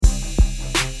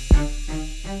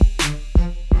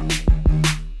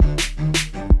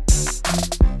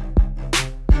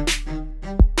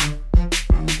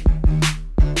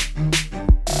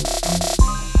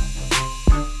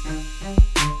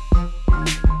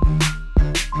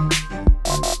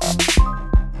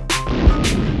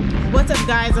up,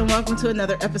 guys, and welcome to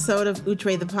another episode of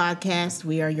Outre the Podcast.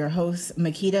 We are your hosts,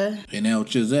 Makita and El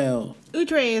Chazelle.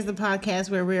 Outre is the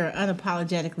podcast where we are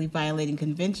unapologetically violating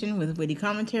convention with witty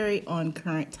commentary on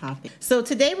current topics. So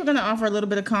today we're going to offer a little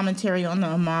bit of commentary on the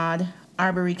Ahmaud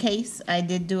Arbery case. I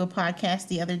did do a podcast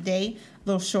the other day, a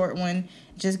little short one,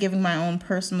 just giving my own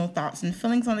personal thoughts and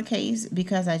feelings on the case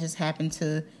because I just happened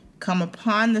to come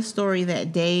upon the story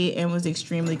that day and was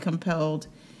extremely compelled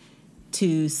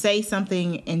to say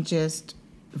something and just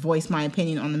voice my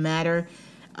opinion on the matter.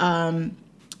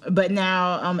 But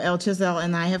now El Chazelle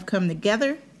and I have come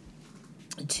together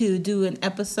to do an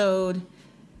episode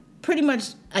pretty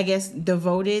much, I guess,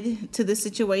 devoted to the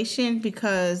situation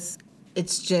because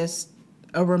it's just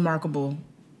a remarkable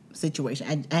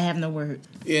situation. I have no words.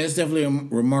 Yeah, it's definitely a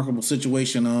remarkable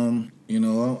situation. I'm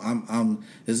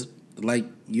it's like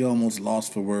you're almost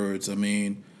lost for words. I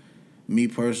mean, me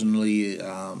personally,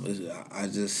 I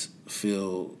just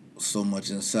feel so much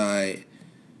inside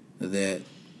that,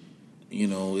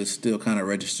 it's still kind of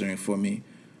registering for me.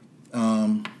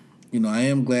 I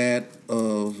am glad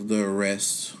of the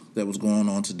arrest that was going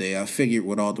on today. I figured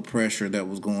with all the pressure that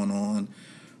was going on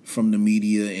from the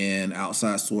media and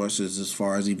outside sources as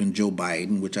far as even Joe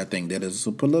Biden, which I think that is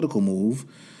a political move.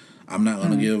 I'm not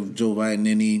going to give Joe Biden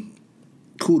any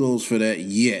kudos for that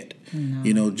yet.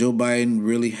 No. Joe Biden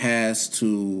really has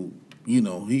to,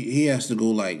 he has to go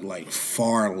like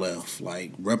far left,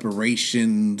 like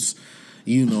reparations,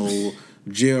 jail,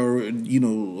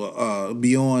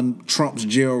 beyond Trump's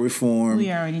jail reform.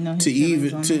 We already know his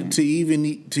to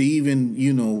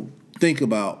even think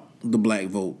about the black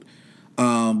vote.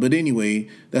 But anyway,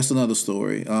 that's another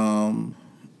story.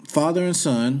 Father and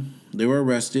son, they were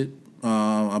arrested,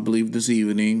 I believe this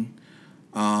evening.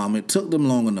 It took them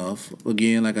long enough.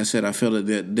 Again, like I said, I felt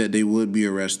that they would be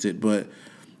arrested. But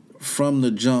from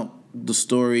the jump, the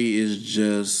story is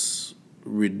just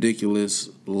ridiculous.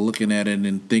 Looking at it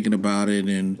and thinking about it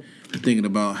and thinking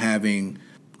about having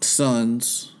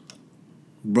sons,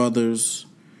 brothers,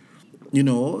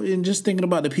 and just thinking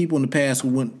about the people in the past who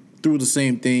went through the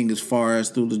same thing as far as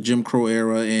through the Jim Crow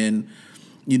era and,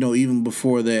 even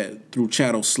before that through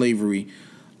chattel slavery,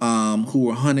 who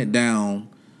were hunted down,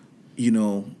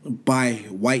 by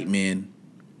white men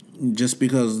just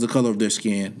because of the color of their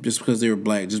skin, just because they were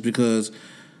black, just because,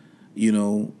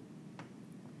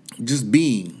 just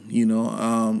being,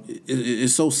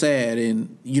 it's so sad.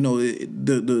 And,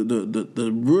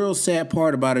 the real sad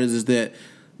part about it is that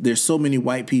there's so many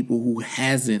white people who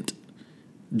hasn't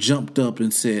jumped up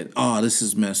and said, oh, this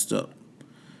is messed up.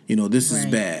 This is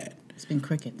bad. It's been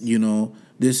crickets.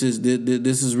 This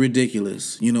is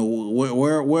ridiculous.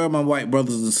 Where are my white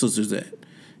brothers and sisters at?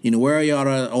 Where are y'all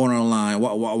on our line?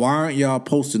 Why aren't y'all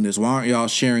posting this? Why aren't y'all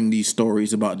sharing these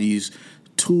stories about these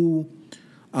two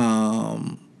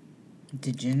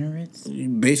degenerates?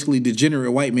 Basically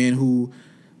degenerate white men who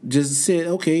just said,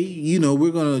 okay,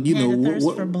 we're gonna,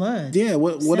 thirst for blood. Yeah,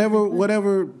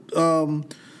 whatever.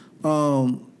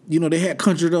 They had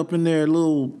conjured up in their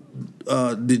little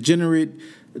degenerate,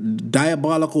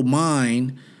 diabolical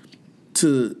mind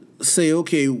to say,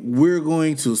 okay, we're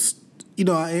going to,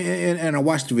 and I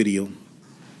watched the video.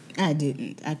 I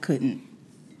didn't. I couldn't.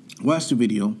 Watched the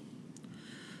video.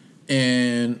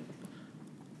 And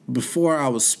before I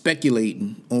was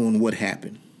speculating on what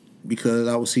happened, because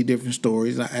I would see different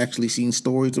stories, I actually seen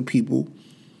stories of people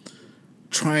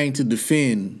trying to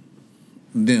defend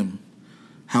them.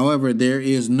 However, there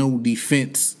is no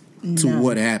defense to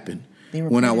what happened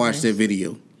when I watched that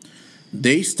video.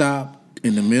 They stopped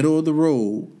in the middle of the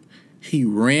road. He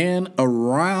ran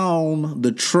around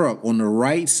the truck on the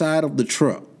right side of the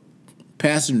truck,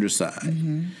 passenger side.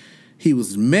 Mm-hmm. He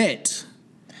was met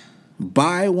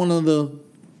by one of the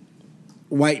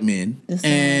white men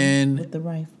and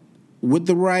with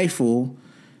the rifle,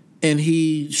 and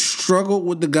he struggled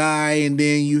with the guy, and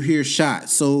then you hear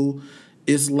shots. So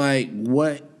it's like,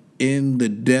 what in the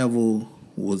devil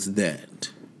was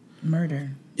that?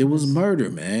 Murder. It was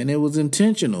murder, man. It was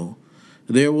intentional.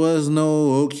 There was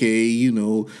no,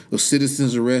 a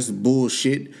citizen's arrest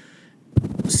bullshit.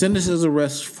 Citizen's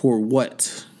arrest for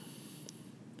what?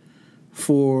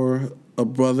 For a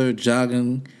brother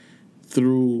jogging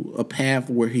through a path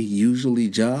where he usually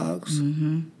jogs?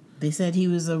 Mm-hmm. They said he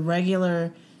was a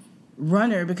regular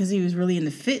runner because he was really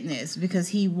into fitness, because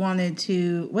he wanted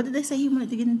to, what did they say he wanted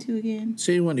to get into again?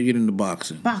 Say he wanted to get into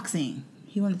boxing. Boxing.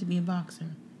 He wanted to be a boxer.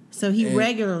 So he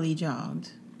regularly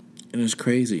jogged. And it's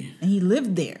crazy. And he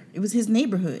lived there. It was his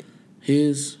neighborhood.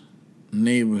 His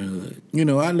neighborhood.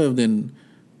 I lived in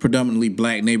predominantly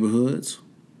black neighborhoods.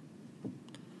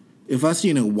 If I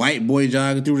seen a white boy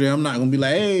jogging through there, I'm not going to be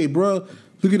like, hey, bro,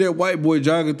 Look at that white boy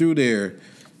jogging through there.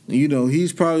 You know,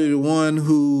 he's probably the one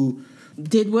who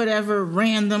did whatever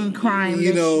random crime.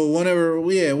 You know, whatever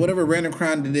random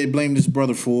crime that they blame this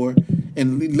brother for.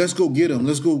 And let's go get him.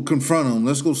 Let's go confront him.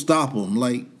 Let's go stop him.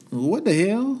 Like, what the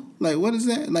hell? Like, what is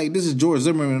that? Like, this is George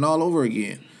Zimmerman all over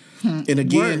again. And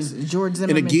again, worse, George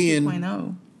Zimmerman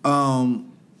 2.0.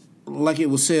 Like it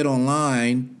was said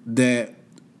online that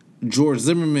George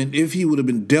Zimmerman, if he would have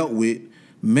been dealt with,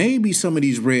 maybe some of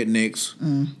these rednecks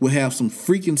would have some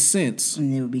freaking sense,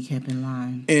 and they would be kept in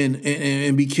line,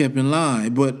 and be kept in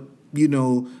line. But you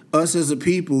know, us as a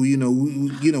people,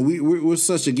 we're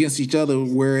such against each other.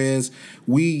 Whereas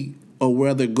we would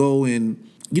rather go and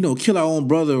kill our own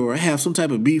brother or have some type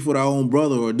of beef with our own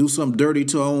brother or do something dirty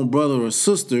to our own brother or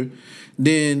sister,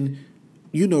 than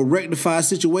rectify a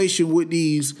situation with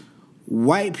these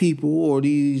white people or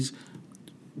these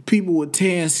people with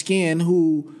tan skin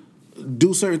who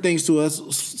do certain things to us,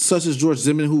 such as George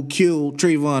Zimmerman, who killed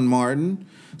Trayvon Martin,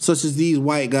 such as these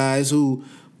white guys who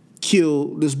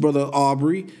killed this brother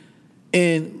Aubrey,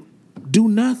 and do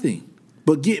nothing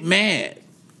but get mad.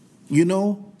 You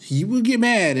will get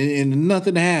mad and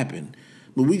nothing to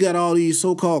But we got all these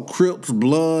so-called Crips,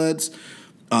 Bloods,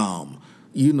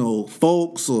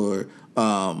 folks or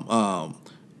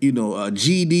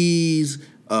GDs,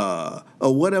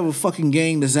 or whatever fucking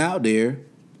gang that's out there,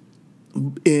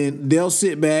 and they'll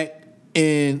sit back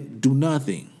and do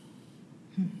nothing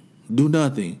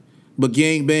but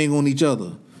gang bang on each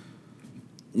other.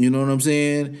 You know what I'm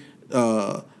saying?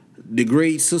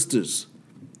 Degrade sisters.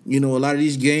 A lot of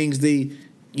these gangs, they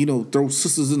throw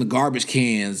sisters in the garbage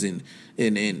cans and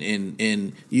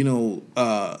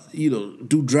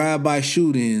do drive-by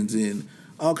shootings and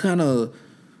all kind of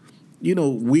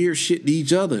weird shit to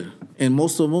each other. And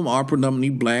most of them are predominantly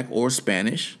black or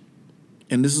Spanish.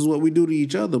 And this is what we do to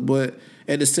each other. But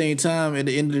at the same time, at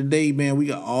the end of the day, man, we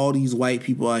got all these white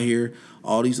people out here,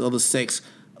 all these other sex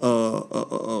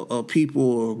people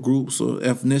or groups or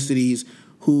ethnicities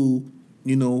who,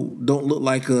 don't look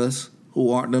like us,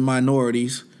 who aren't the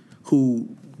minorities, who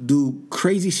do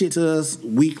crazy shit to us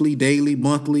weekly, daily,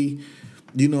 monthly,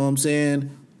 you know what I'm saying,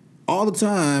 all the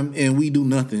time, and we do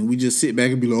nothing. We just sit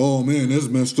back and be like, oh, man, that's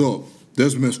messed up.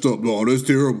 That's messed up. Oh, that's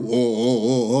terrible.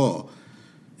 Oh.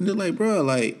 And they're like, bro,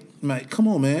 like, come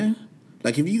on, man.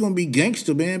 Like, if you're going to be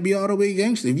gangster, man, be all the way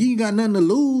gangster. If you ain't got nothing to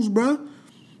lose, bro,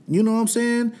 you know what I'm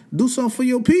saying? Do something for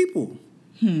your people.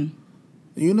 Go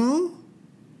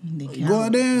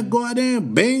out there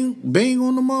and bang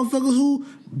on the motherfuckers who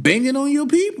banging on your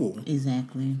people.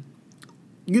 Exactly.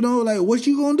 Like, what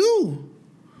you gonna do?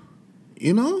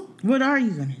 What are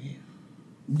you gonna do?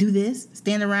 Do this?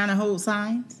 Stand around and hold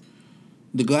signs?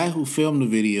 The guy who filmed the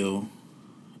video,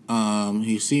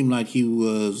 he seemed like he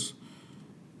was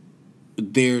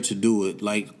there to do it.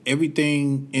 Like,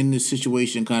 everything in this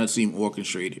situation kind of seemed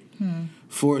orchestrated.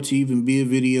 For it to even be a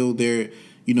video there,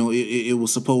 it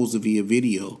was supposed to be a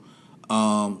video.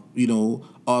 All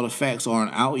the facts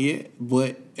aren't out yet,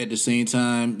 but at the same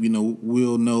time,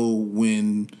 we'll know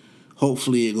when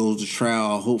hopefully it goes to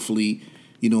trial. Hopefully,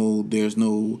 there's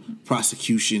no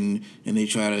prosecution and they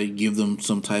try to give them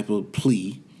some type of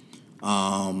plea.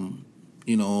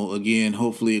 Again,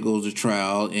 hopefully it goes to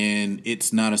trial and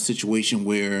it's not a situation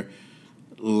where,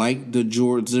 like the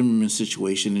George Zimmerman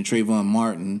situation and Trayvon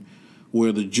Martin,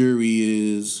 where the jury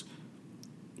is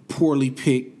poorly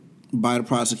picked by the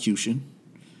prosecution.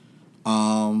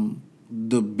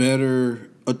 The better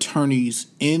attorneys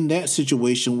in that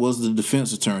situation was the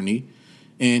defense attorney,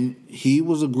 and he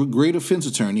was a great defense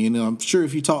attorney. And I'm sure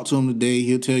if you talk to him today,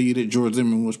 he'll tell you that George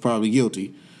Zimmerman was probably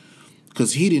guilty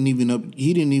because he didn't even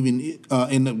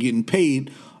end up getting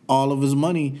paid all of his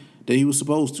money that he was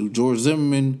supposed to. George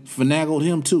Zimmerman finagled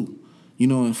him too,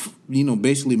 and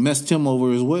basically messed him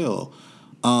over as well.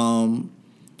 But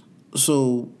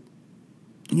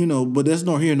that's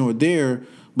nor here nor there.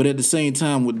 But at the same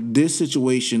time, with this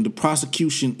situation, the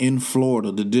prosecution in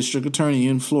Florida, the district attorney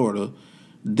in Florida,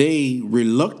 they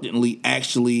reluctantly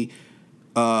actually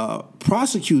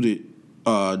prosecuted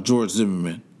George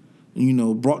Zimmerman.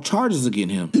 Brought charges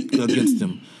against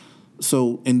him.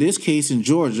 So in this case in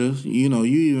Georgia, they're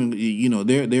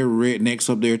rednecks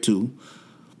up there too.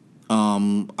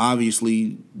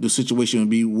 Obviously, the situation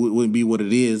wouldn't be what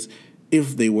it is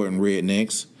if they weren't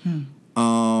rednecks.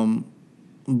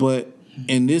 But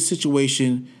in this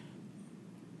situation,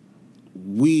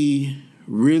 we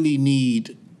really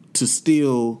need to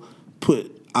still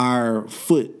put our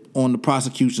foot on the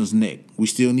prosecution's neck. We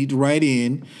still need to write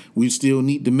in. We still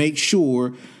need to make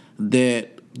sure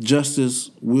that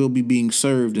justice will be being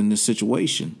served in this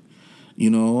situation. We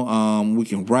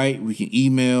can write, we can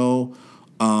email,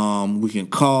 We can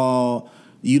call.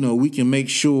 We can make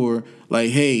sure,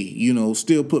 like, hey,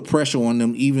 still put pressure on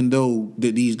them, even though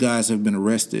that these guys have been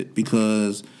arrested,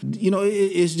 because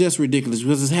it's just ridiculous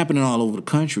because it's happening all over the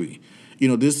country.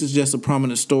 This is just a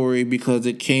prominent story because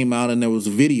it came out and there was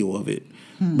a video of it.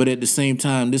 But at the same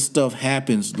time, this stuff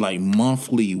happens like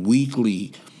monthly,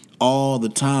 weekly, all the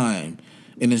time,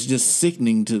 and it's just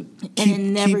sickening to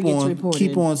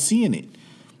keep on seeing it.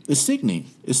 It's sickening.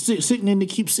 It's sickening to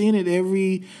keep seeing it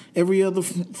every other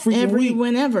freaking week.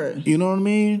 Whenever. You know what I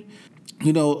mean?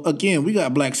 Again, we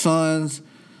got black sons,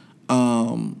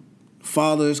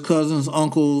 fathers, cousins,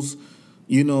 uncles,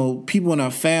 people in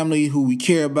our family who we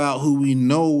care about, who we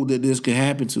know that this could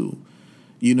happen to.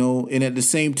 And at the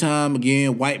same time,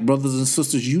 again, white brothers and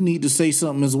sisters, you need to say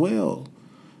something as well.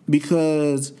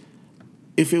 Because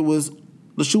if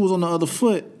the shoe was on the other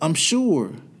foot, I'm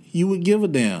sure you would give a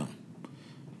damn.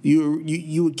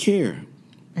 You would care.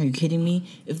 Are you kidding me?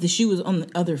 If the shoe was on the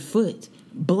other foot,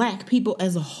 black people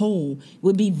as a whole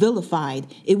would be vilified.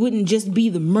 It wouldn't just be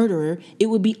the murderer. It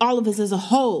would be all of us as a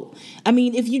whole. I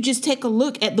mean, if you just take a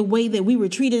look at the way that we were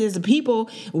treated as a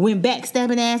people when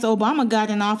backstabbing ass Obama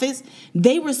got in office,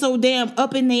 they were so damn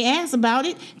up in their ass about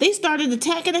it, they started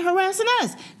attacking and harassing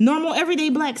us, normal,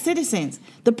 everyday black citizens.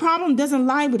 The problem doesn't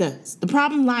lie with us. The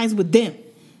problem lies with them.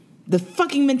 The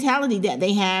fucking mentality that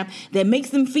they have that makes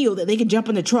them feel that they can jump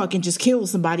in a truck and just kill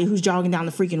somebody who's jogging down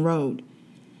the freaking road.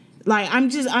 Like, I'm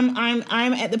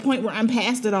at the point where I'm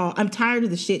past it all. I'm tired of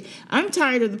the shit. I'm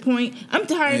tired of the point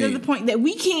that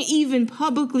we can't even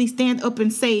publicly stand up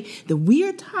and say that we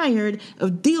are tired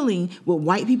of dealing with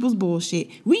white people's bullshit.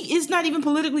 It's not even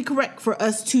politically correct for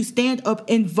us to stand up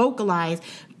and vocalize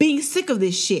being sick of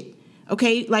this shit.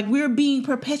 Okay? Like, we're being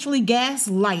perpetually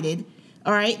gaslighted.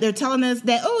 All right, they're telling us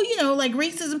that, like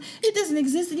racism, it doesn't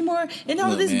exist anymore, and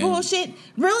all this bullshit.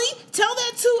 Really? Tell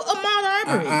that to Ahmaud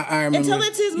Arbery, I remember, and tell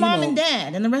that to his mom and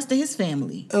dad and the rest of his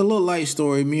family. A little light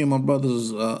story. Me and my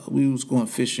brothers, we was going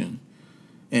fishing,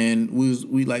 and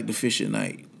we like to fish at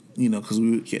night, because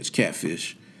we would catch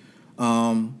catfish,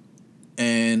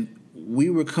 and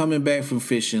we were coming back from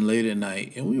fishing late at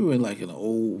night, and we were in like an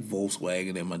old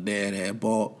Volkswagen that my dad had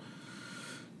bought,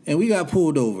 and we got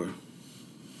pulled over.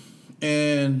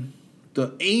 And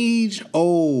the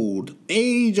age-old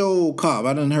cop,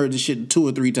 I done heard this shit 2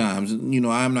 or 3 times.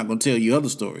 I'm not going to tell you other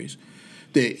stories.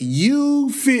 That you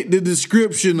fit the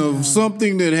description of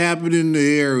something that happened in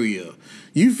the area.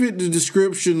 You fit the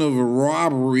description of a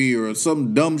robbery or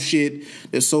some dumb shit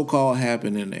that so-called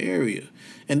happened in the area.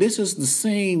 And this is the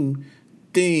same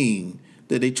thing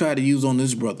that they try to use on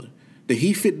this brother. That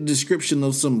he fit the description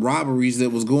of some robberies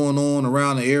that was going on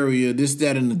around the area, this,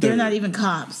 that, and the third. They're not even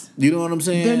cops. You know what I'm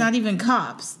saying? They're not even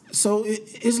cops. So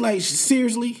it's like,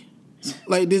 seriously,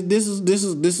 like this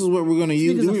is what we're gonna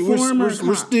use.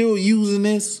 We're still using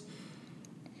this.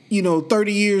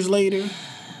 30 years later.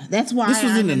 That's why this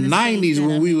was in the 90s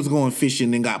when we was going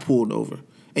fishing and got pulled over.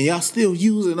 And y'all still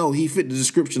using, he fit the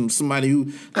description of somebody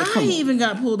who... I even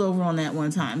got pulled over on that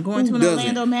one time, going to an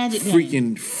Orlando Magic game.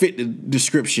 Freaking fit the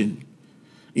description.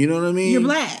 You know what I mean? You're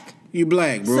black. You're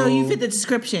black, bro. So you fit the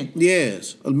description.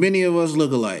 Yes. Many of us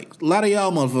look alike. A lot of y'all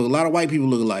motherfuckers, a lot of white people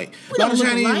look alike. We don't look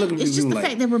alike. It's just the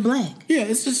fact that we're black. Yeah,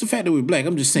 it's just the fact that we're black.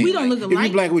 I'm just saying. We don't look alike. If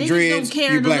you're black with dreads,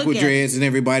 you're black with dreads, and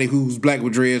everybody who's black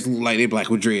with dreads look like they're black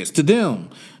with dreads. To them.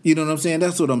 You know what I'm saying?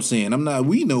 That's what I'm saying.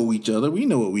 We know each other. We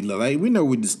know what we look like. We know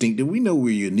we're distinctive. We know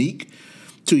we're unique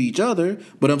to each other,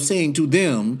 but I'm saying to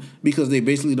them because they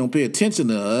basically don't pay attention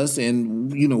to us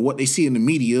and what they see in the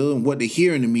media and what they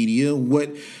hear in the media,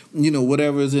 what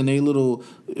whatever is in their little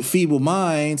feeble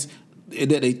minds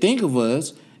that they think of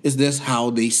us is that's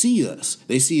how they see us.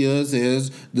 They see us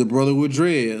as the brother with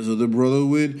dreads or the brother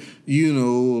with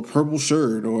a purple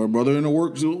shirt or a brother in the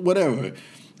works, whatever.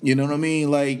 You know what I mean?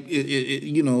 Like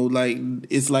like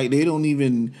it's like they don't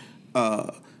even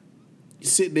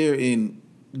sit there and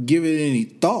give it any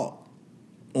thought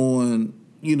on,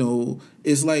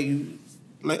 it's like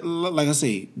I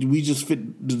say, we just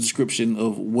fit the description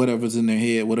of whatever's in their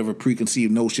head, whatever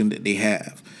preconceived notion that they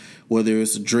have, whether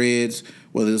it's dreads,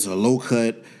 whether it's a low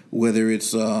cut, whether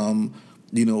it's tattoos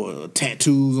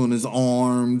on his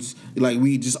arms, like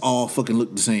we just all fucking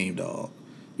look the same, dog.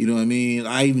 You know what I mean?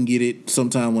 I even get it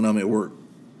sometime when I'm at work.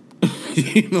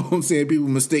 You know what I'm saying? People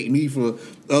mistake me for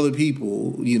other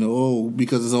people,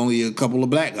 because it's only a couple of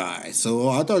black guys. So,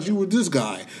 I thought you were this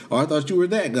guy, or I thought you were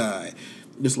that guy.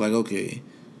 It's like, okay,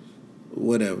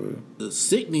 whatever. The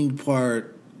sickening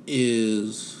part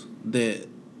is that,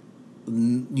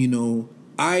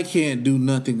 I can't do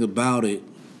nothing about it,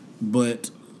 but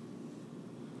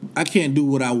I can't do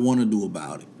what I want to do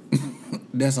about it.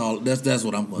 That's all. That's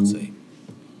what I'm going to say.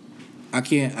 I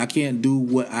can't do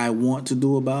what I want to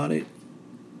do about it.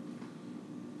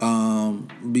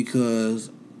 Because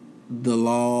the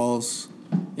laws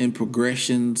and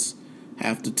progressions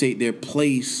have to take their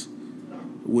place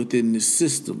within the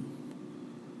system.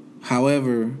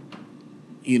 However,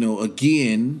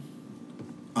 again,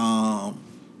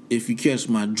 if you catch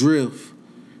my drift,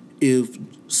 if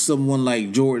someone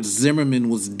like George Zimmerman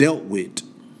was dealt with,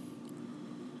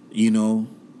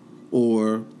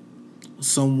 or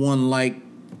someone like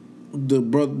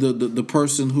the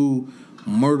person who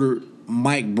murdered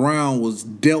Mike Brown was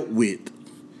dealt with,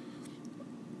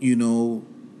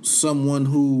 someone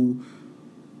who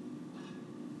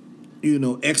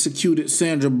executed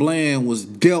Sandra Bland was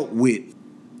dealt with,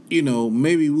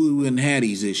 maybe we wouldn't have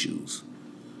these issues.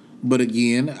 But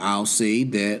again, I'll say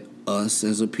that us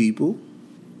as a people,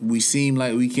 we seem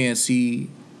like we can't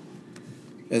see,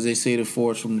 as they say, the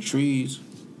forest from the trees.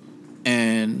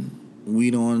 And we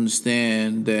don't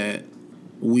understand that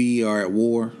we are at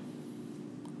war.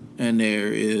 And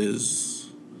there is,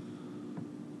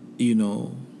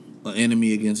 an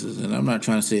enemy against us. And I'm not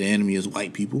trying to say the enemy is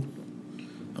white people.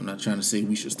 I'm not trying to say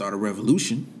we should start a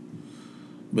revolution.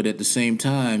 But at the same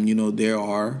time, there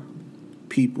are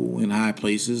people in high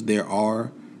places. There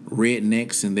are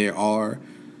rednecks and there are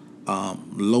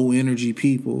low energy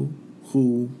people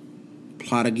who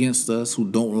plot against us, who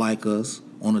don't like us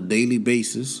on a daily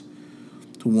basis,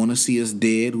 who want to see us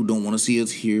dead, who don't want to see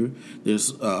us here.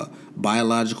 There's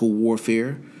biological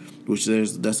warfare, which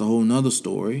that's a whole nother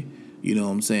story,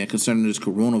 concerning this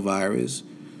coronavirus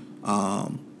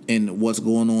and what's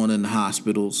going on in the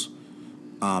hospitals.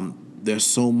 There's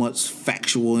so much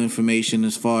factual information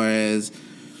as far as,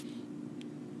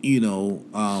 we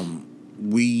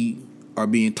are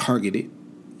being targeted.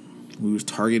 We was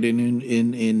targeted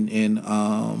in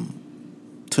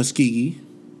Tuskegee.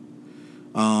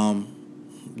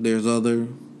 There's other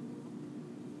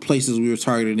places we were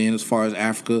targeted in as far as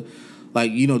Africa.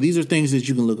 These are things that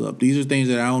you can look up. These are things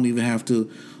that I don't even have to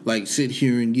sit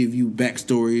here and give you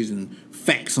backstories and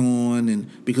facts on,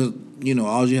 and because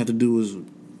all you have to do is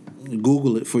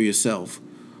Google it for yourself.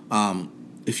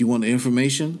 If you want the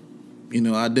information,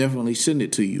 I definitely send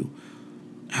it to you.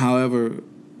 However,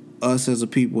 us as a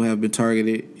people have been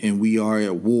targeted, and we are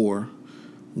at war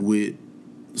with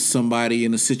somebody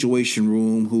in a situation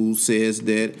room who says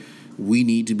that we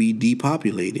need to be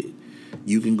depopulated.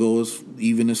 You can go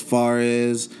even as far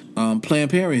as Planned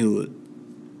Parenthood.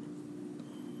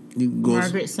 You can go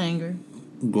Margaret Sanger.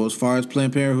 Go as far as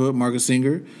Planned Parenthood, Margaret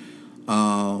Sanger.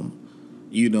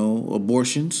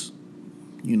 Abortions.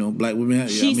 Black women.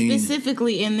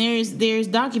 Specifically, and there's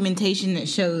documentation that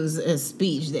shows a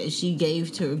speech that she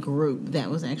gave to a group that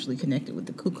was actually connected with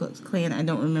the Ku Klux Klan. I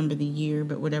don't remember the year,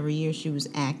 but whatever year she was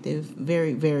active,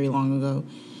 very, very long ago.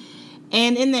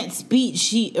 And in that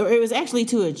speech, it was actually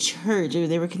to a church, or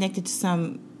they were connected to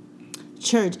some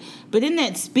church. But in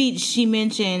that speech, she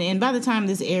mentioned, and by the time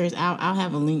this airs, I'll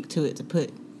have a link to it to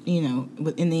put,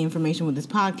 in the information with this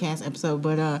podcast episode.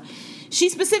 But she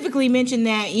specifically mentioned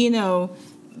that,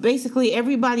 basically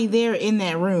everybody there in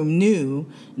that room knew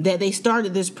that they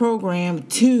started this program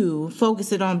to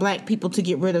focus it on black people to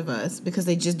get rid of us because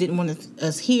they just didn't want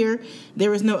us here. There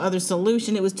was no other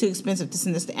solution. It was too expensive to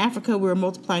send us to Africa. We were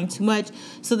multiplying too much.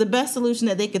 So the best solution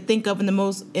that they could think of, and the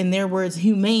most, in their words,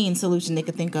 humane solution they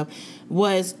could think of,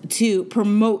 was to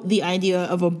promote the idea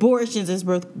of abortions as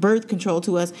birth control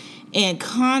to us and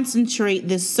concentrate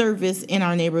this service in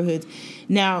our neighborhoods.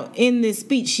 Now, in this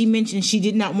speech, she mentioned she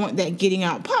did not want that getting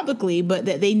out publicly, but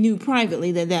that they knew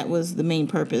privately that was the main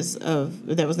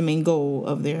that was the main goal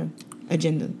of their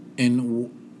agenda. And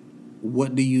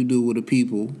what do you do with the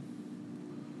people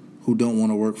who don't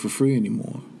want to work for free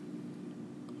anymore?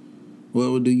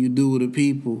 What do you do with the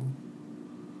people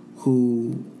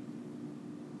who,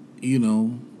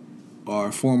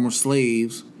 are former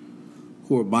slaves,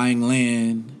 who are buying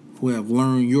land, who have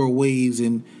learned your ways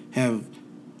and have,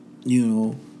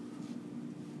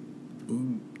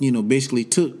 basically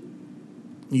took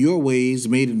your ways,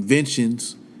 made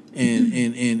inventions,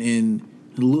 and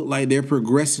look like they're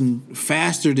progressing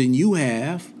faster than you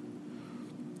have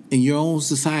in your own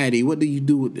society? What do you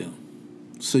do with them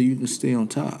so you can stay on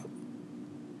top?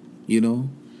 You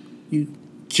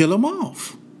kill them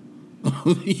off.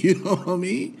 You know what I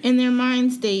mean? In their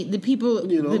mind state, the people,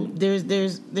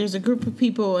 there's a group of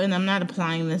people, and I'm not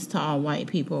applying this to all white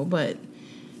people, but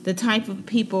the type of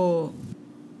people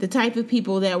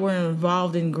that were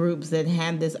involved in groups that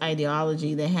had this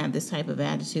ideology, that had this type of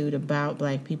attitude about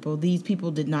black people, these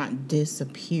people did not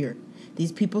disappear.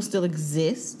 These people still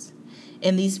exist,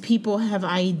 and these people have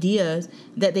ideas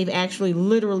that they've actually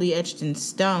literally etched in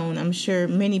stone. I'm sure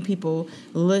many people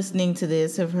listening to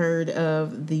this have heard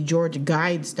of the Georgia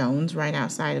Guidestones right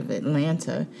outside of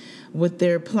Atlanta, with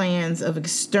their plans of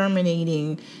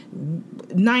exterminating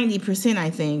 90%, I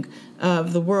think,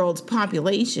 of the world's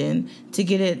population to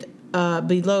get it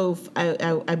below,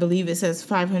 I believe it says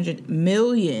 500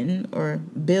 million or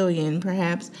billion,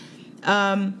 perhaps.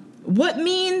 What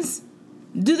means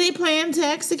do they plan to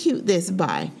execute this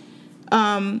by?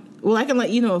 Well, I can let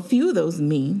you know a few of those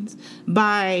means.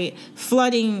 By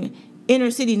flooding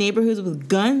inner city neighborhoods with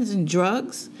guns and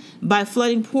drugs, by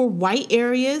flooding poor white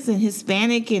areas and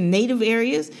Hispanic and Native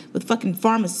areas with fucking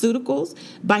pharmaceuticals,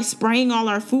 by spraying all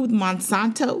our food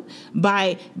Monsanto,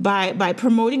 by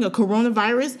promoting a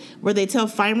coronavirus where they tell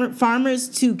farmers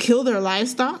to kill their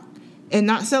livestock and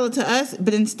not sell it to us,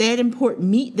 but instead import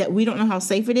meat that we don't know how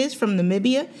safe it is from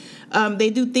Namibia. They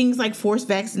do things like force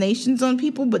vaccinations on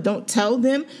people, but don't tell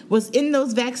them what's in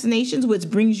those vaccinations, which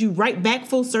brings you right back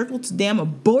full circle to damn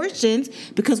abortions,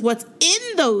 because what's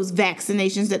in those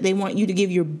vaccinations that they want you to give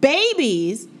your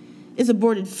babies is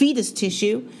aborted fetus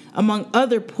tissue, among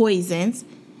other poisons,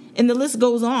 and the list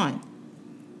goes on.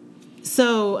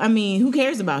 So, I mean, who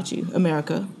cares about you,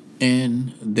 America?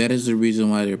 And that is the reason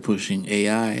why they're pushing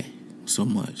AI so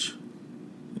much.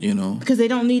 You know, because they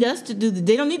don't need us to do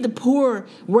they don't need the poor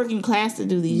working class to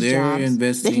do these jobs. They're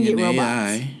investing in robots.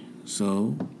 AI,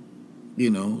 so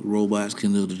robots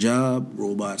can do the job.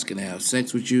 Robots can have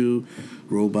sex with you.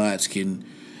 Robots can,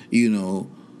 just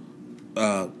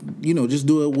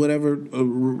do whatever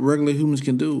regular humans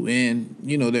can do, and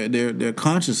they're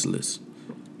conscienceless.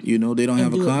 They don't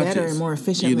have a conscience. Better and more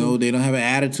efficiently. They don't have an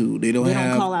attitude. They don't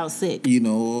call out sick.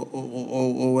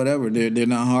 Or whatever. They're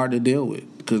not hard to deal with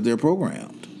because they're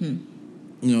programmed.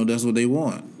 That's what they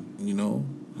want.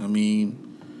 I mean,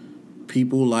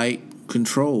 people like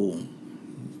control.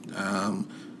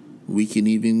 We can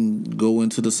even go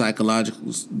into the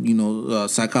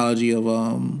psychology of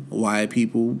why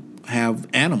people have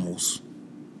animals.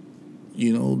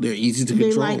 They're easy to control.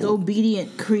 They're like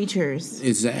obedient creatures.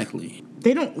 Exactly.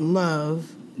 They don't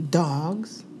love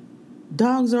dogs.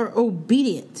 Dogs are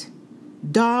obedient.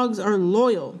 Dogs are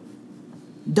loyal.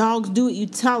 Dogs do what you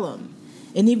tell them.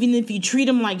 And even if you treat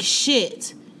them like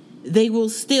shit, they will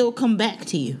still come back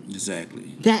to you.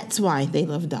 Exactly. That's why they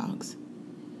love dogs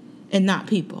and not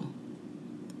people.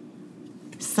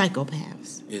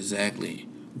 Psychopaths. Exactly.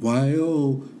 Why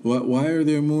are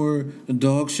there more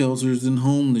dog shelters than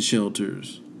homeless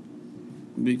shelters?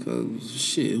 Because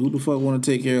shit, who the fuck want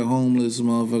to take care of a homeless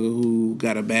motherfucker who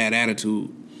got a bad attitude?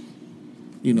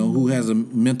 Who has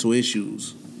mental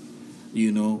issues?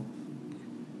 Who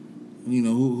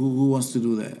wants to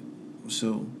do that?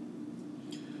 So,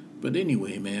 but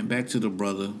anyway, man, back to the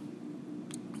brother.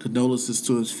 Condolences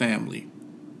to his family.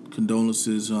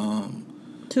 Condolences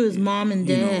to his mom and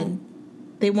dad.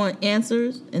 They want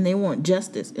answers and they want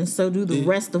justice, and so do the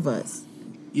rest of us.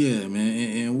 Yeah,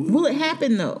 man. And will it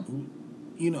happen though?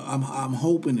 I'm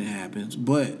hoping it happens,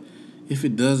 but if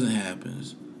it doesn't happen,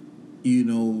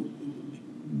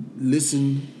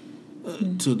 listen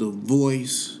to the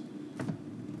voice.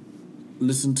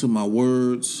 Listen to my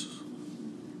words.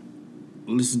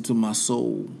 Listen to my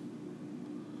soul.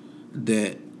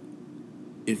 That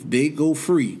if they go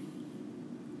free,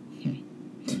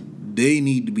 they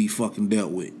need to be fucking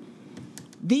dealt with.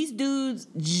 These dudes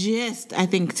I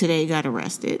think today got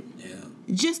arrested. Yeah.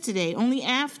 Just today, only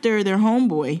after their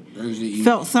homeboy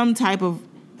felt some type of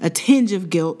a tinge of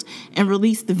guilt and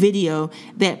released the video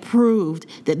that proved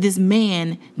that this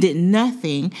man did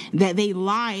nothing, that they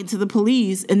lied to the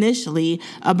police initially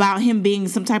about him being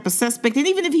some type of suspect. And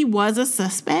even if he was a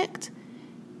suspect,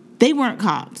 they weren't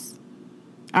cops.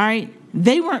 All right?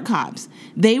 They weren't cops.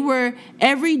 They were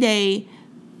everyday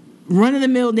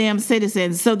run-of-the-mill damn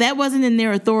citizens. So that wasn't in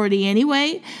their authority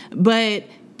anyway. But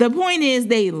the point is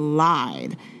they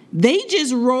lied. They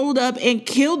just rolled up and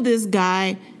killed this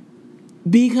guy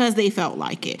because they felt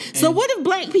like it. So what if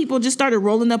black people just started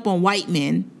rolling up on white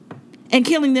men and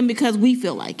killing them because we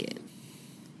feel like it?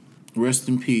 Rest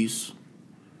in peace.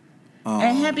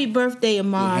 And happy birthday,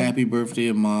 Ahmaud. Happy birthday,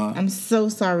 Ahmaud. I'm so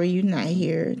sorry you're not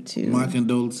here to my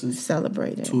condolences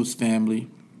celebrate it. To his family.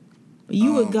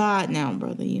 You a God now,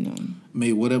 brother,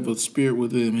 May whatever spirit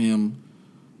within him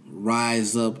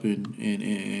rise up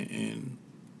and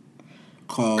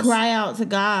cry out to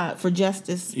God for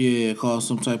justice. Yeah, cause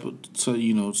some type of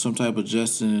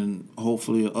justice and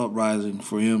hopefully an uprising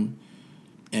for him,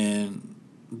 and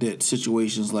that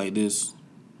situations like this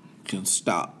can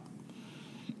stop.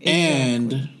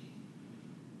 Exactly.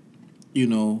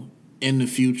 And in the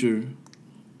future,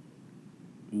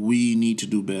 we need to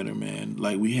do better, man.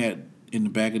 Like we had in the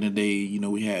back in the day, you know,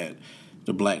 we had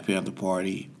the Black Panther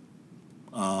Party.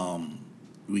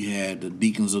 We had the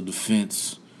Deacons of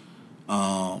Defense.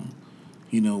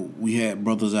 You know, we had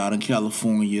brothers out in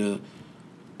California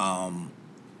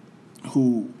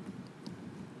who,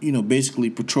 you know, basically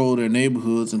patrol their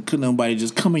neighborhoods, and couldn't nobody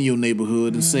just come in your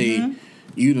neighborhood and say,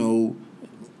 you know,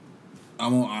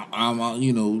 I'm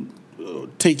you know,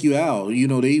 take you out. You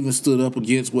know, they even stood up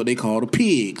against what they call the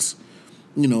pigs,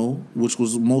 you know, which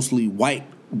was mostly white,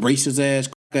 racist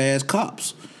ass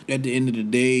cops. At the end of the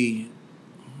day,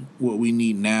 what we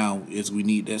need now is we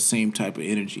need that same type of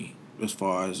energy as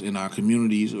far as in our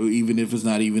communities, or even if it's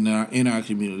not even in our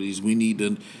communities, we need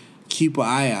to keep an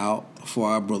eye out for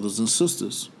our brothers and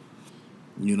sisters.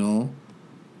 You know,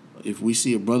 if we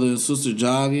see a brother and sister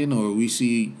jogging, or we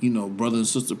see, you know, brother and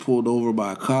sister pulled over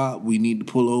by a cop, we need to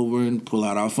pull over and pull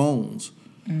out our phones.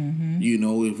 You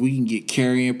know, if we can get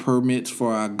carrying permits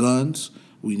for our guns,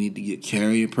 we need to get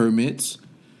carrying permits.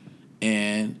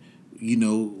 And, you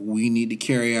know, we need to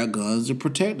carry our guns to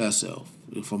protect ourselves.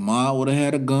 If Ahmaud would have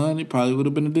had a gun, it probably would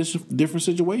have been a different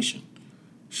situation.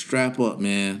 Strap up,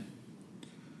 man.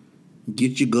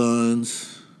 Get your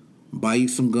guns. Buy you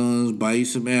some guns. Buy you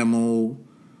some ammo.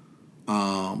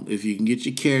 If you can get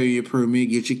your carrier permit,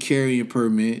 get your carrier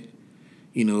permit.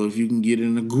 You know, if you can get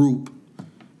in a group,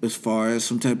 as far as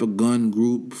some type of gun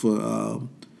group for,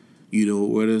 you know,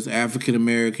 whether it's African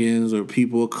Americans or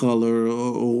people of color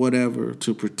or whatever,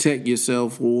 to protect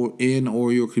yourself or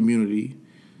your community,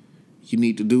 you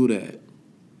need to do that.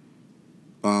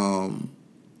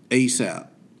 ASAP.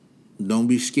 Don't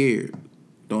be scared.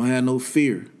 Don't have no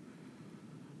fear.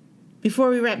 Before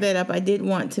we wrap that up, I did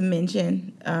want to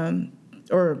mention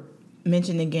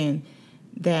again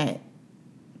that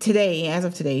today, as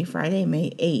of today, Friday, May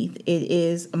 8th, it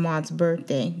is Ahmaud's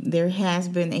birthday. There has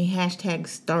been a hashtag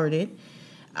started.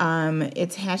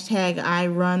 It's hashtag I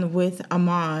Run With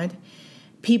Ahmaud.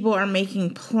 People are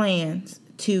making plans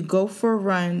to go for a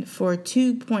run for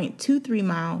 2.23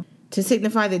 miles to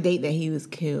signify the date that he was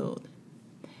killed.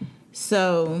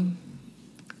 So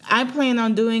I plan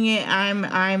on doing it. I'm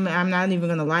not even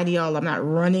gonna lie to y'all. I'm not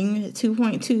running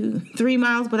 2.23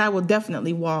 miles, but I will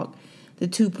definitely walk the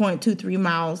 2.23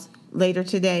 miles later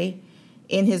today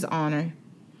in his honor,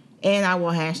 and I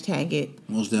will hashtag it.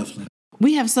 Most definitely.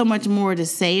 We have so much more to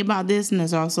say about this, and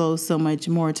there's also so much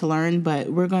more to learn, but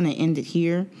we're going to end it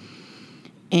here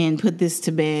and put this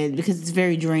to bed because it's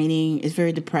very draining, it's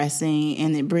very depressing,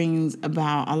 and it brings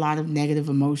about a lot of negative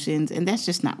emotions, and that's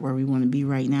just not where we want to be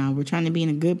right now. We're trying to be in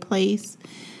a good place.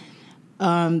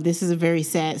 This is a very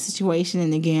sad situation,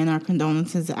 and again, our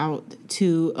condolences out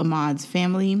to Ahmaud's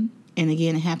family, and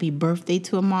again, happy birthday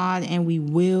to Ahmaud, and we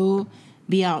will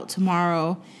be out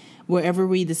tomorrow wherever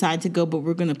we decide to go, but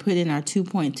we're going to put in our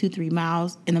 2.23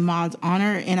 miles in Ahmaud's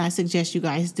honor, and I suggest you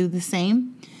guys do the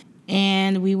same.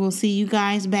 And we will see you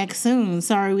guys back soon.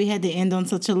 Sorry we had to end on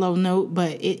such a low note,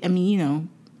 but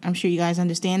I'm sure you guys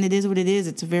understand it is what it is.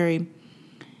 It's a very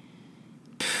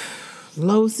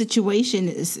low situation.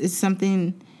 It's a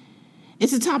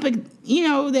topic,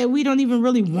 that we don't even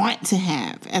really want to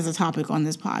have as a topic on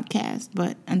this podcast.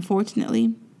 But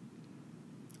unfortunately,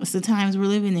 it's the times we're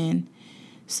living in.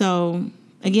 So,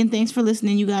 again, thanks for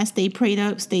listening. You guys stay prayed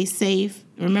up, stay safe.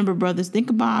 Remember, brothers, think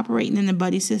about operating in the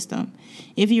buddy system.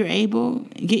 If you're able,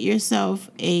 get yourself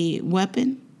a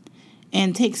weapon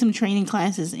and take some training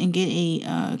classes and get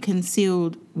a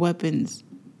concealed weapons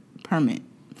permit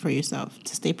for yourself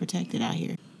to stay protected out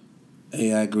here.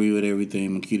 Hey, I agree with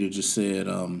everything Makita just said.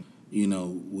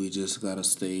 We just got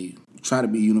to try to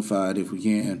be unified if we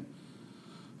can.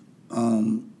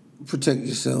 Protect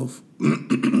yourself.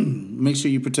 Make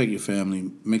sure you protect your family.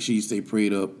 Make sure you stay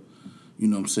prayed up. You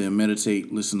know what I'm saying?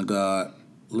 Meditate, listen to God,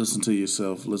 listen to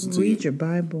yourself, read your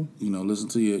Bible. Listen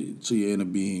to your inner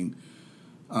being.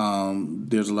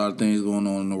 There's a lot of things going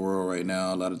on in the world right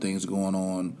now, a lot of things going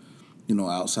on,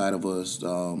 outside of us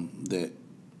that,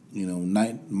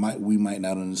 we might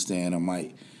not understand or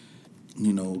might,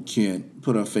 can't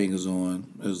put our fingers on,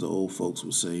 as the old folks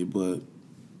would say, but,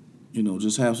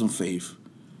 just have some faith.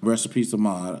 Rest in peace to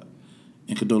Ahmaud,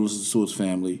 and condolences to his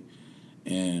family,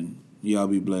 and y'all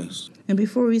be blessed. And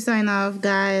before we sign off,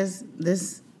 guys,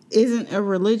 this isn't a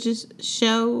religious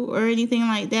show or anything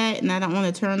like that, and I don't want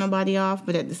to turn nobody off,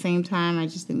 but at the same time, I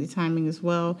just think the timing is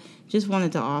well. Just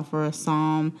wanted to offer a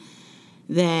psalm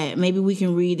that maybe we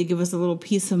can read to give us a little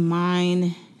peace of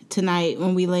mind tonight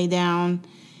when we lay down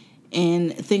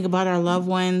and think about our loved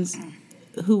ones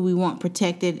who we want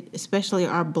protected, especially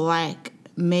our Black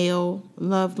male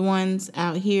loved ones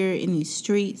out here in these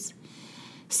streets.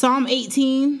 Psalm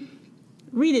 18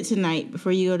 read it tonight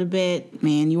before you go to bed.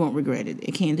 Man, you won't regret it.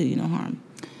 It can't do you no harm.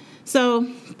 So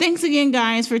thanks again,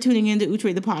 guys, for tuning in to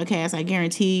Outre the podcast. I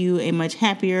guarantee you a much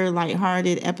happier,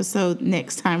 lighthearted episode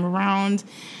next time around.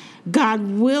 God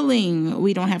willing,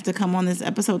 we don't have to come on this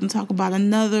episode and talk about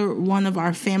another one of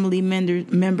our family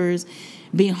members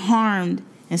being harmed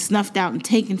and snuffed out and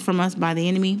taken from us by the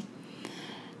enemy.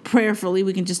 Prayerfully,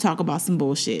 we can just talk about some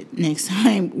bullshit next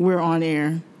time we're on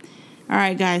air. All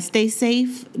right, guys, stay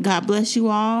safe. God bless you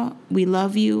all. We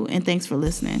love you, and thanks for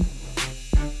listening.